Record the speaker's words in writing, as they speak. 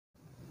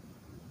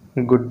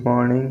Good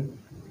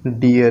morning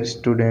dear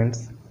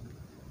students.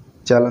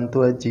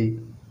 चलतु आज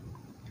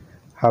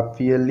half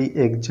yearly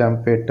exam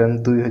pattern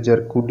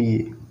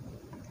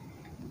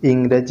 2020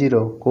 इंग्राजी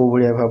को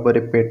भाया भाव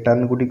में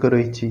पैटर्न गुड़िक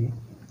रही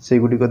से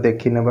गुड़िक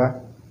देखी नेबा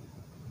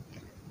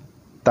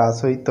ता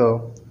सहित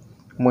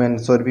मु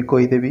आंसर भी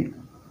कहीदेवी।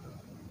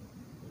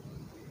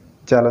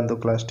 चलतु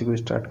क्लास टी को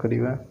स्टार्ट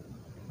करिबा।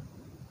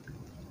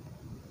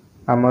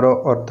 आमर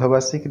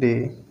अर्धवार्षिक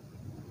रे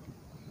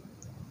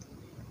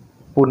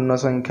पूर्ण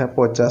संख्या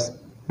 50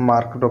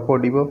 मार्क रो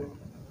पड़िबो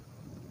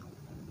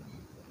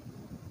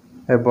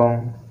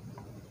एवं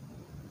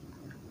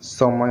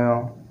समय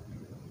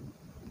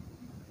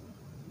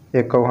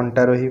 1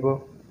 घंटा रहिबो।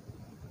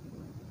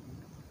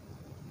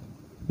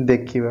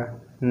 देखिबा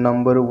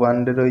नंबर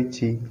 1 रे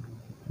रही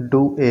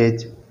do as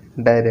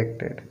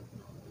directed.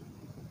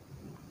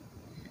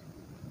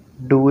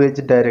 Do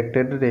as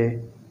directed रे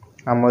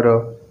आमर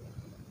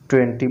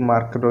 20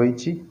 मार्क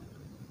रही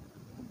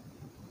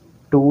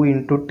 2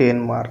 into 10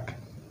 मार्क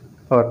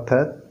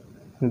अर्थात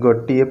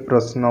गोटे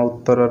प्रश्न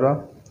उत्तर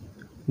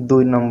 2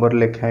 नंबर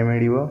लेखाएं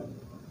मिलिबो।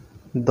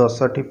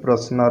 10टी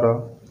प्रश्नर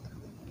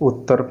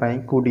उत्तर पाई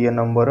 20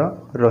 नंबर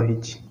रही।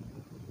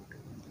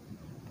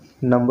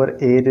 नंबर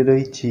ए रे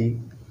रही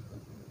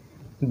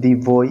the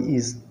boy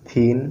is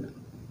thin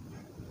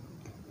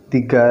the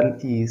girl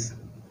is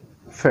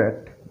fat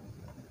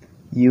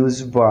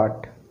use बाट।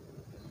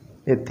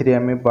 एथिरे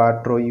आमे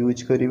बाट रो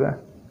यूज करिबा।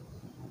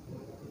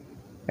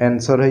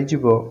 आंसर है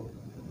जीवो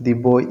द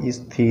बॉय इज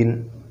थिन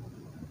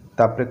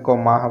तापरे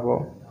कमा हबो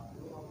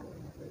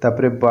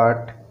तापरे बाट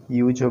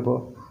यूज हबो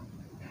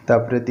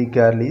तापरे द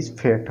गर्ल इज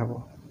फैट हबो।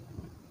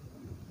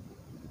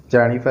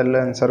 जानी पारले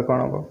आंसर कौन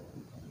हबो?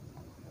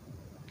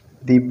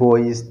 The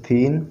boy is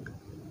thin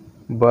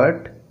but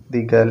the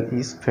girl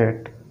is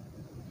fat.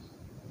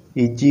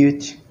 Easy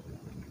अछि।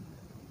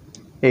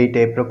 एई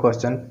टाइप रो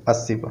क्वेश्चन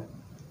आसीबो।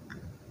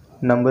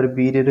 नंबर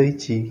बी रे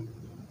रही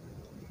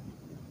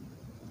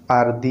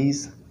are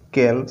these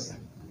calves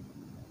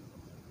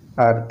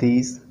are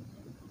these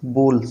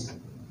bulls।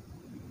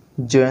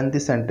 join the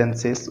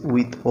sentences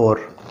with or।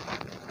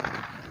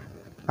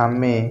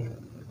 आमे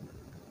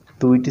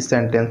दुईटी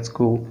सेंटेंस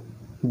को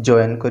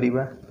join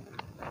करिबा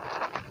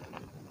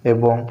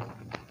एवं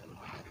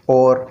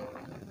और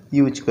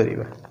यूज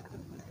करिबा।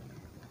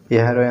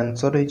 यार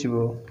आंसर है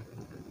जीवो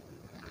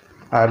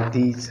आर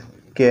दीज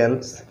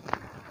calves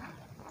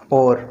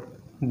और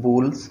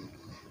bulls।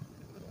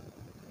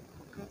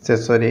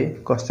 शेषरे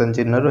क्वेश्चन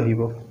चिन्ह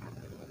रहिबो।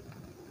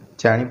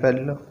 जानी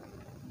पारिलो।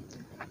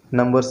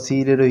 नंबर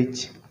सी रे रही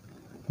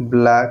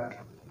ब्लैक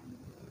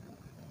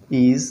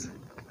इज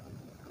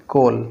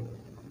कोल।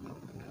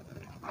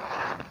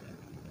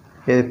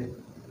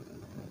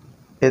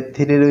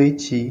 एथिरे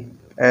रही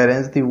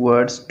arrange the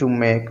words to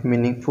make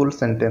meaningful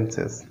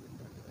sentences.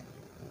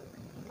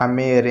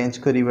 आमे अरेंज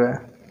करिबा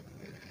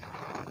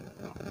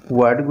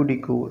वर्ड गुडी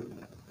को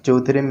जो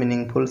थे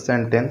मीनिंगफुल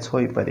सेंटेंस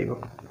होई परिबो।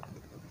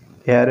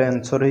 यार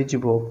आंसर है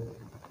जीवो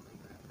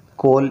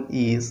coal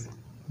is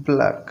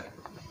black.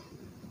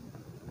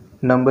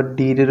 Number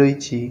D रे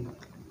रही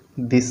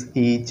this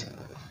is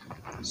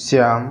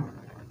Shyam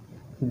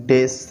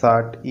days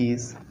shirt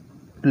is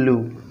blue.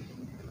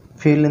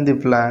 Fill in the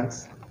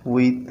blanks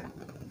with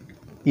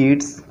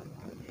its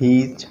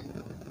his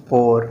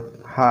और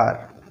हार।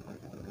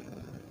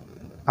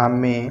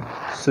 आमे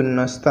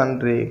शून्य स्थान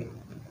रे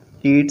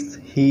इट्स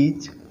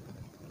हिज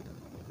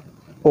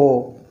ओ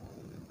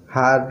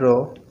हार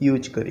रो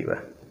यूज करिबा।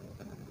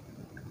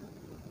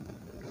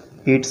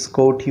 इट्स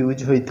कोट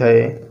यूज होता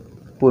है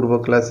पूर्व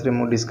क्लास रे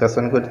मु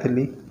डिस्कशन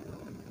करथिली।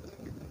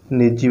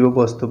 निर्जीव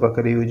वस्तु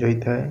पाखरे यूज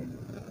होता है।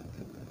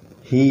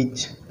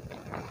 हिज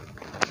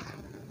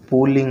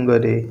पुलिंग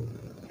रे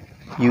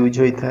यूज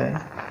होता है।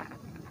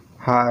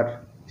 हार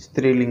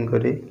स्त्रीलिंग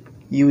रे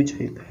यूज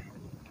होता है।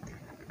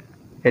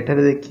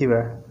 एठारे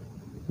देखिबा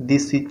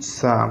this is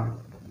Shyam.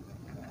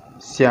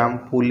 Shyam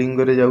pulling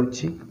रे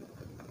जाउची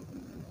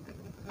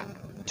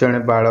जड़े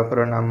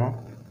बालकर नाम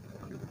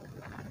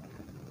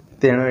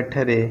तेणु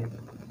एठारे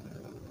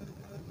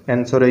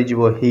आंसर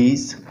हो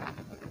हिज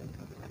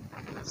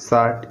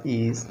शर्ट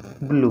इज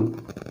ब्लू।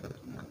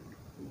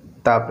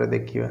 तापर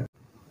देखिए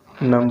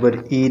नंबर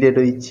ई रे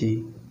रही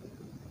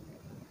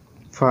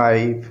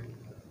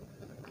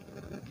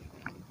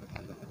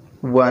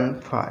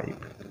 515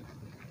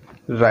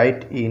 राइट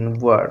इन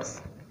वर्ड्स।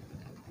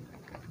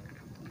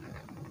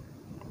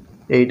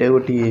 एटा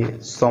गोटे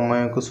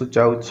समय को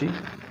सूचाऊची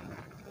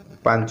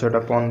 5टा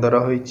 15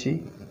 होईची।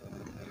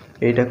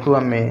 एटा को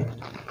आमे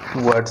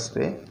वर्ड्स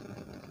रे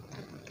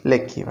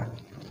लिखिबा।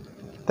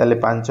 ताले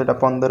 5टा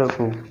 15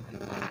 को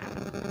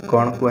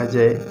कौन कुआ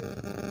जाए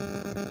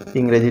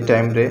इंग्रेजी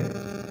टाइम रे?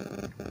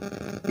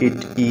 इट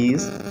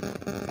इज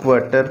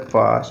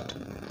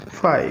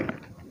 5:15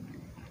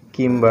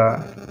 किंबा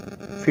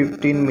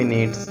 15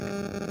 minutes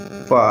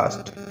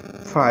past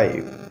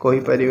 5 कही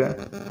परिबा।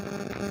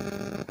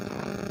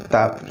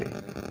 तापरे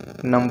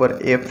नंबर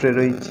एफ रे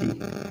रही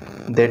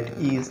that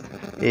is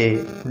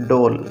a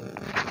doll.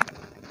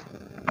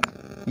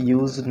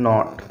 Use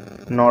not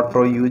not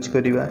row use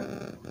करिवा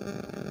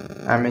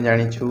आमे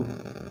जानिछु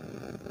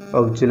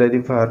ऑक्सिलरी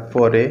वर्ब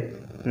परे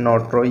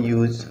नॉट रो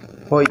यूज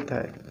होई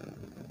थाए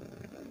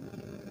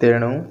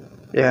तेणु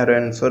यार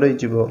आंसर हो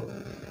जिवो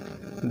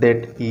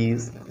that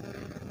is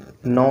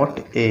not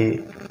a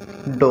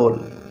doll.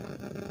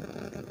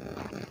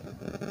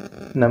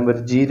 Number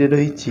जी रे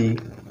रही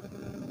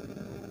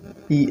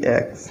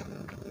EX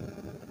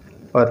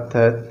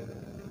अर्थात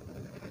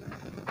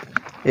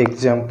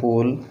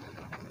example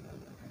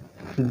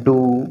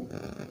do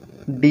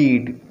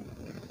did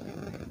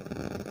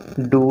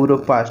do row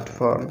past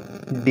form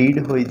did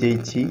हो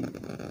जाइछि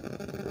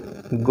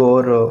गो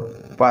रो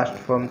पास्ट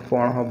फॉर्म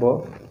कौन हबो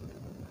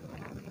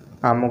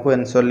आमको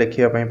आंसर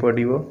लिखिया पई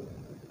पड़िबो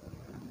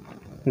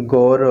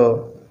गो रो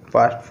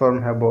पास्ट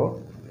फॉर्म हबो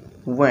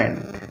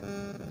went.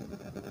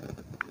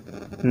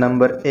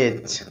 Number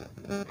H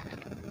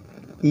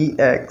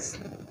EX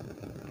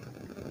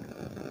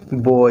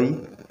boy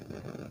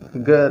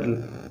girl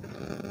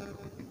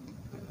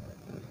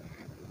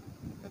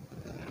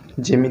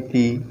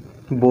जेमिति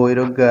boy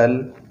रो गर्ल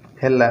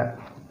हैला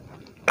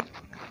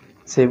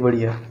से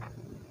बढ़िया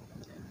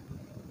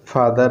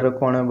फादर रो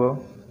कौन हेबो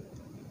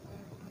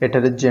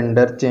एठारे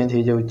जेंडर चेंज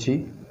हो जाउछि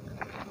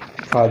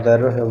फादर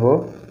रो हेबो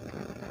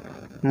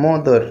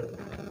मदर।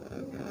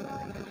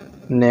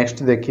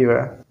 नेक्स्ट देखिबा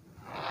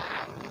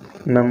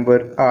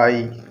number I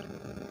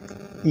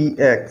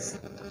EX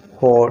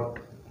hot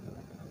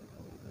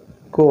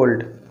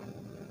cold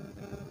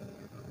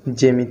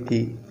जेमिति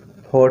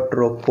hot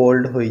row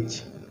cold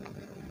होइछि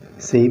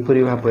सेही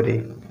परि भाबरे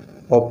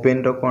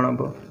ओपन रो कोन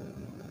हबो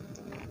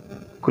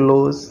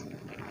close.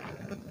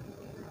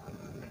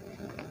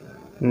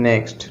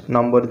 Next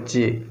number J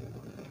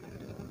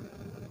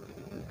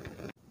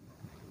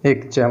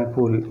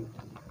example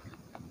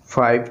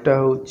 5 टा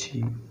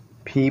होछि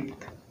फिफ्थ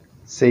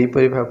सेही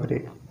परि भाबरे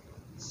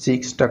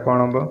 6 टा कोन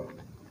हबो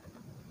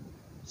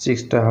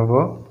 6 टा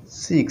हबो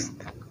सिक्स्थ।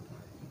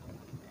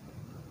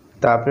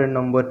 तापर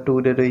नंबर 2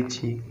 रे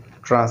रही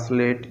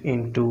translate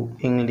into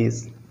English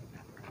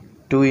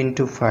 2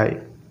 into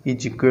 5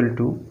 is equal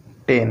to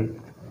 10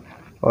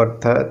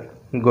 अर्थात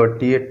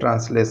गोटे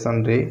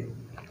ट्रांसलेशन रे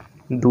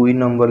 2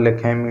 नंबर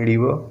लेखाएं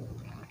मिलिबो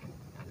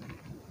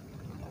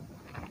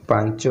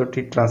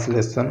 5टी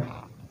ट्रांसलेशन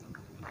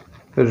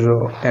रो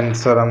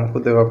आंसर हमको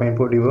देवा पई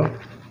पड़िबो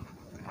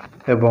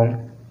एवं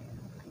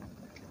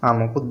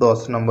हमको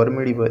 10 नंबर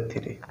मिलिबो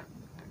एथिरे।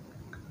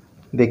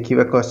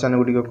 देखिबा क्वेश्चन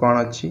गुडी को कोन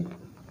अछि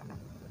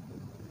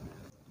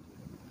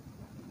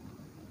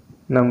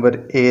नंबर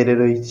ए रे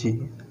रही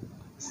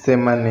से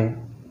माने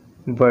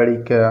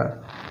बालिका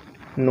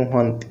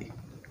नुहंती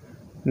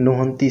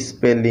नुहंती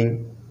स्पेलिंग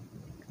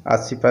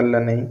आसी पारला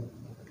नहीं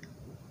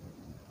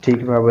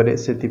ठीक भाबरे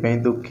सेति पई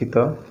दुखित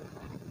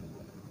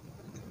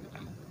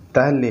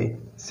ताले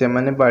से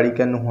माने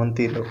बालिका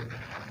नुहंती रो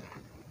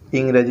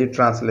इंग्रजी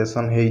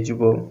ट्रांसलेशन हे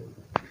जिवो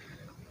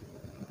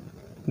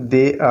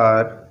they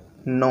are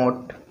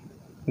not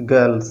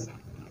girls.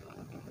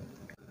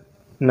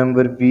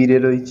 Number B रे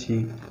रही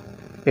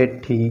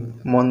एठी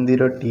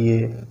मंदिर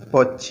टीए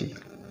अछि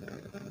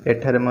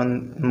एठारे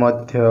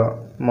मध्य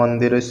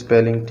मंदिर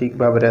स्पेलिंग ठीक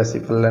भाबरे आसी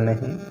पल्ला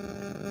नहीं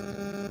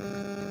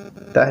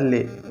ताहले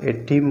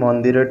एठी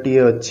मंदिर टीए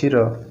अछि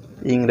रो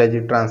इंग्रजी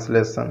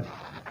ट्रांसलेशन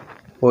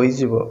होई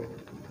जिवो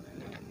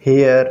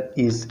हियर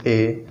इज ए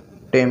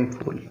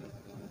टेम्पल।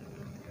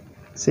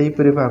 सेही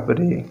परि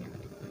भाबरे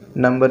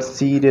नंबर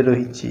सी रे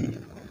रही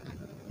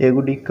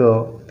एगुडिक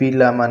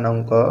पिला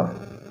मानक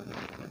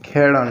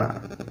खेलना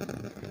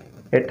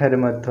एठारे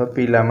मध्य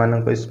पिला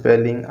मानक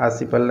स्पेलिंग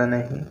आसी पल्ला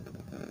नहीं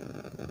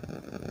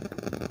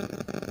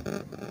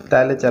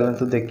ताले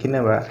चलंतु देखि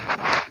नेबा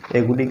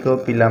एगुडिक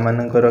पिला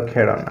मानकर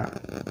खेलना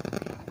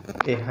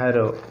एहार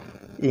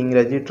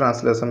इंग्रजी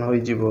ट्रांसलेशन होई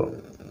जिवो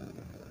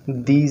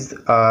these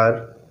are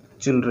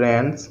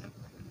children's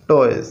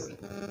toys.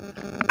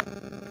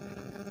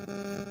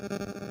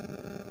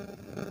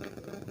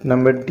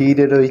 Number D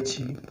रे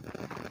रही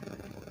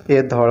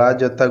ए धड़ा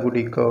जता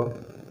गुडिक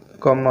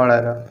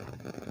कमलार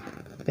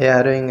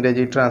यार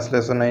इंग्रजी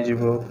ट्रांसलेशन है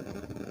जिवो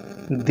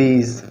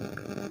these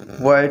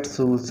white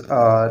shoes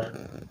are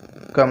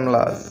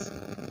कमलास।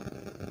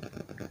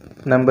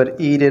 Number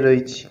ई रे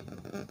रही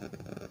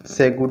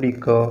से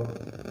गुडिक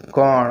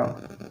कौन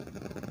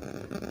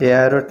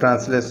यार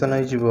ट्रांसलेशन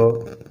है जिवो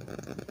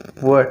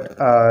व्हाट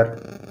आर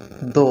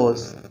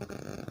दोस।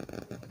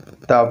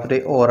 तापरे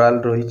ओरल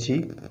रही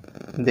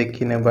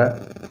देखि नेबा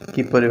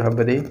किपरि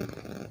भाबरे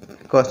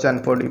question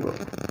पड़िबो।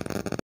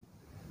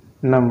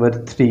 Number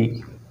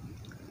 3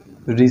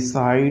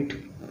 recite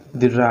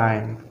the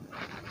rhyme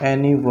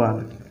any one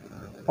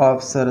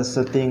of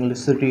Saraswati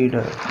English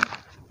reader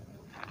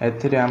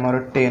एथिरे हमर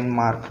 10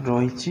 मार्क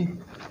रही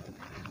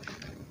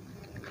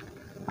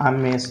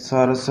आमे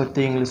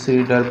सरस्वती इंग्लिश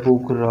रीडर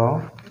बुक रो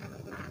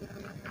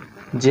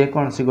जे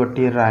कौन सी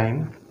गोटे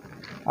राइम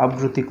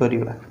आवृत्ति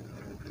करिवा।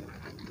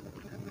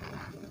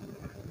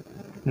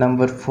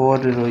 नंबर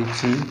 4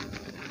 रही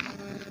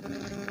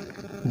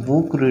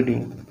बुक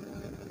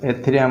रीडिंग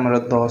एथिरे हमर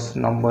 10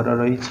 नंबर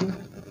रही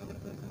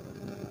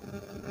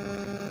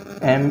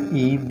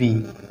MEB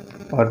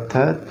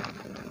अर्थात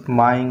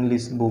my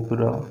English book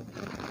row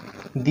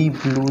the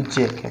blue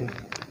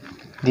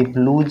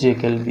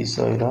Jekyll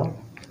विषय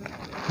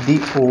दी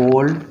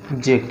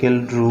ओल्ड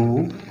जैकेल रु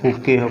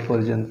हुकेह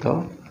पर्यंत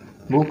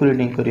बुक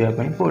रीडिंग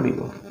करने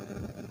पड़ो।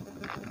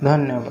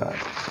 धन्यवाद।